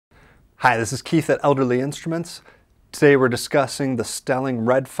Hi, this is Keith at Elderly Instruments. Today we're discussing the Stelling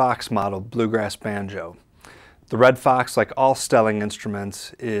Red Fox model bluegrass banjo. The Red Fox, like all Stelling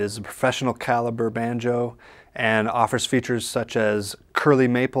instruments, is a professional caliber banjo and offers features such as curly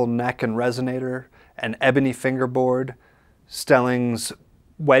maple neck and resonator, an ebony fingerboard, Stelling's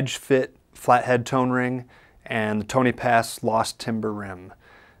wedge fit flathead tone ring, and the Tony Pass lost timber rim.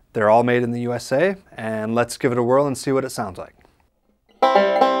 They're all made in the USA, and let's give it a whirl and see what it sounds like.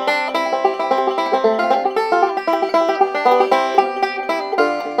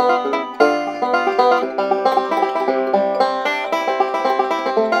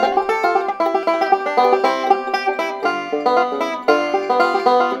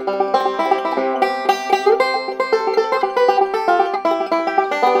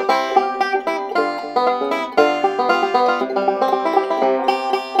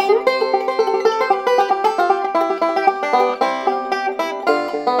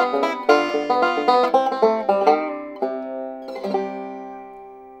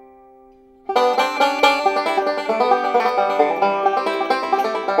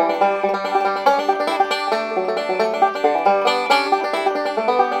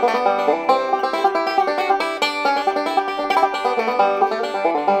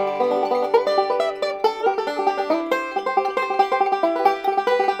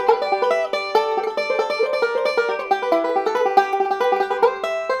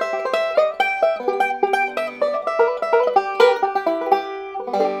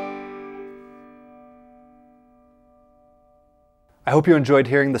 I hope you enjoyed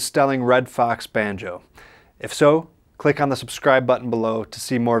hearing the Stelling Red Fox banjo. If so, click on the subscribe button below to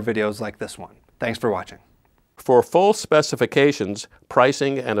see more videos like this one. Thanks for watching. For full specifications,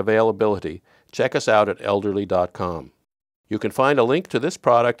 pricing, and availability, check us out at elderly.com. You can find a link to this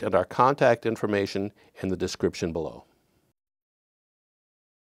product and our contact information in the description below.